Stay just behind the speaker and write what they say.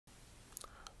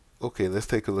Okay, let's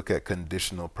take a look at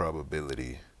conditional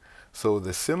probability. So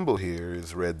the symbol here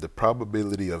is read the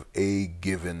probability of A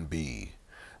given B.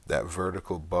 That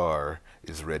vertical bar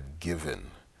is read given.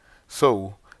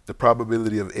 So the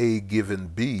probability of A given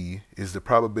B is the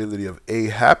probability of A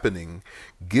happening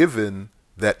given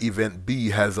that event B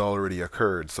has already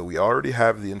occurred. So we already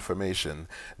have the information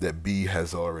that B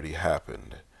has already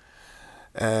happened.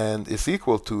 And it's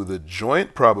equal to the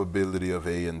joint probability of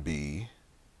A and B,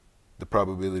 the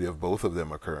probability of both of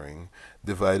them occurring,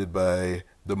 divided by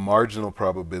the marginal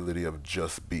probability of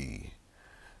just B.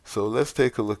 So let's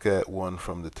take a look at one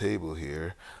from the table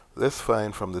here. Let's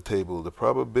find from the table the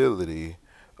probability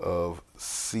of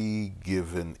C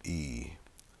given E.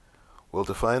 Well,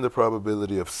 to find the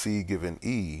probability of C given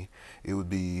E, it would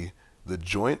be the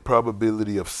joint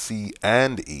probability of C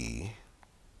and E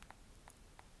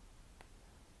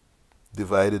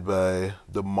divided by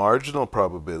the marginal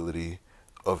probability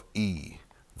of E,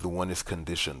 the one is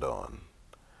conditioned on.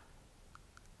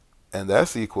 And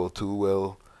that's equal to,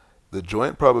 well, the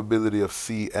joint probability of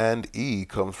C and E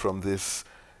comes from this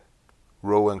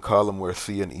row and column where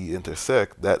C and E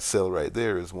intersect. That cell right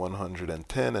there is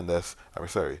 110, and that's, I'm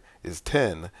sorry, is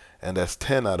 10, and that's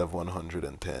 10 out of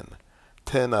 110.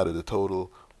 10 out of the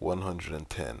total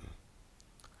 110.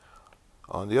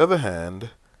 On the other hand,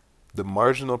 the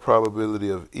marginal probability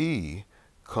of E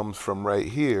comes from right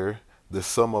here, the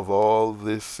sum of all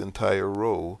this entire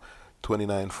row,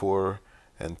 29, 4,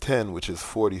 and 10, which is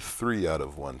 43 out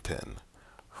of 110.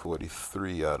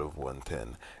 43 out of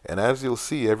 110. And as you'll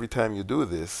see, every time you do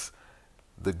this,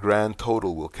 the grand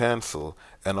total will cancel,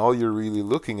 and all you're really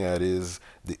looking at is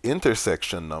the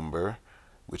intersection number,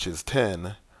 which is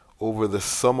 10, over the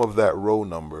sum of that row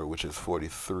number, which is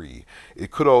 43.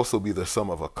 It could also be the sum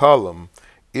of a column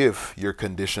if you're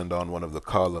conditioned on one of the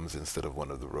columns instead of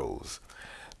one of the rows.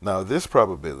 Now this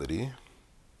probability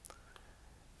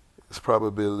is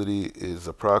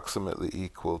approximately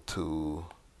equal to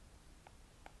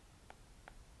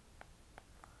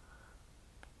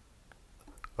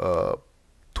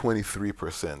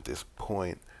 23%, is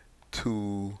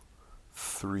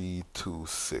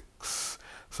 0.2326.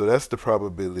 So that's the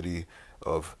probability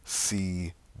of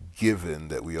C given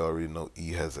that we already know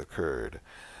E has occurred.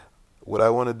 What I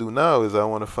want to do now is I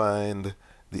want to find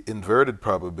the inverted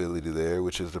probability there,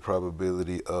 which is the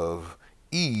probability of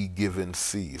E given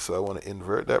C. So I want to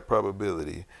invert that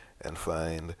probability and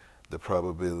find the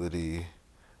probability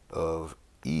of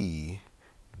E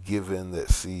given that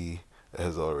C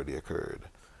has already occurred.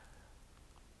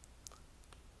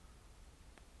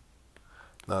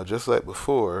 Now, just like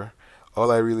before,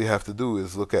 all I really have to do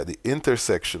is look at the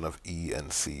intersection of E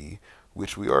and C,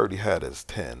 which we already had as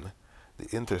 10.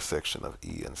 The intersection of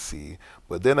E and C,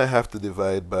 but then I have to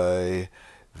divide by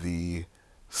the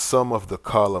sum of the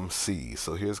column C.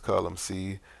 So here's column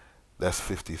C, that's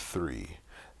 53.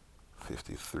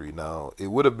 53. Now, it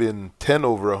would have been 10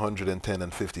 over 110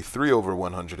 and 53 over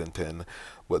 110,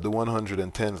 but the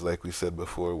 110s, like we said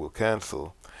before, will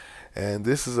cancel. And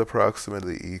this is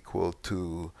approximately equal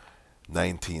to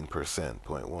 19%,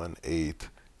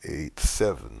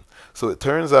 0.1887. So it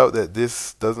turns out that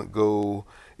this doesn't go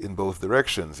in both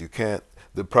directions. You can't,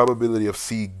 the probability of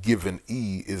C given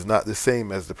E is not the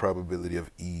same as the probability of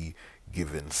E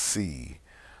given C.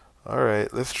 All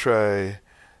right, let's try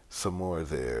some more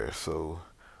there. So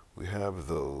we have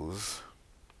those.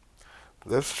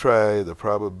 Let's try the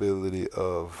probability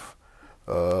of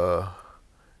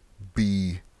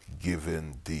B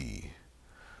given D.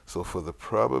 So for the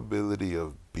probability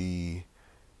of B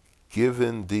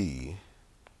given D,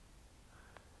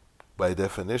 by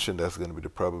definition, that's going to be the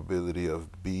probability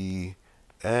of B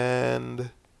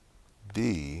and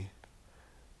D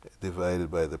divided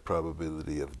by the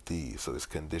probability of D. So it's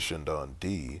conditioned on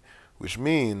D, which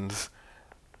means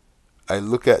I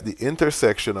look at the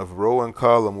intersection of row and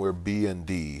column where B and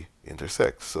D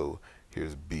intersect. So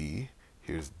here's B,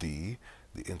 here's D.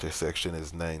 The intersection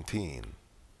is 19.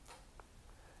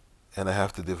 And I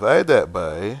have to divide that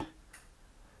by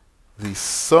the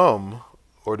sum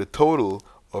or the total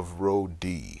of row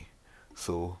D.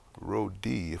 So row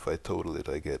D, if I total it,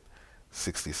 I get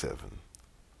 67.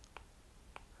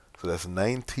 So that's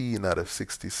 19 out of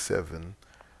 67,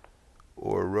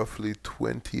 or roughly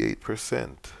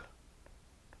 28%,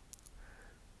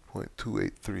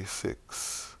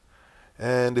 0.2836.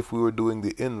 And if we were doing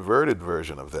the inverted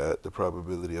version of that, the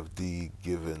probability of D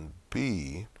given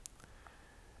B,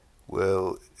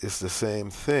 well, it's the same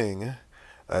thing.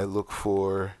 I look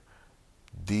for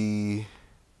D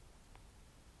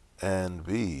and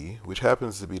B, which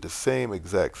happens to be the same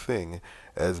exact thing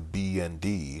as B and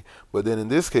D, but then in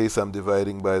this case I'm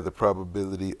dividing by the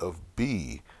probability of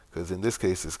B because in this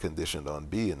case it's conditioned on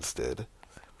B instead.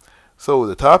 So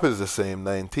the top is the same,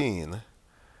 19.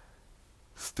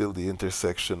 Still the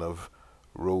intersection of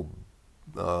row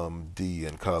D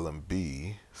and column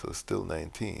B, so still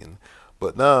 19.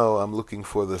 But now I'm looking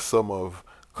for the sum of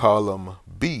column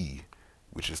B,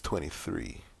 which is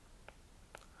 23.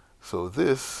 So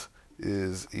this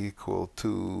is equal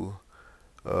to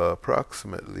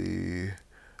approximately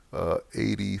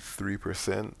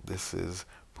 83%. This is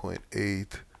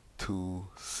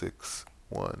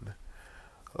 0.8261.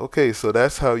 Okay, so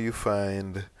that's how you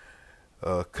find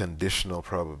conditional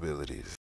probabilities.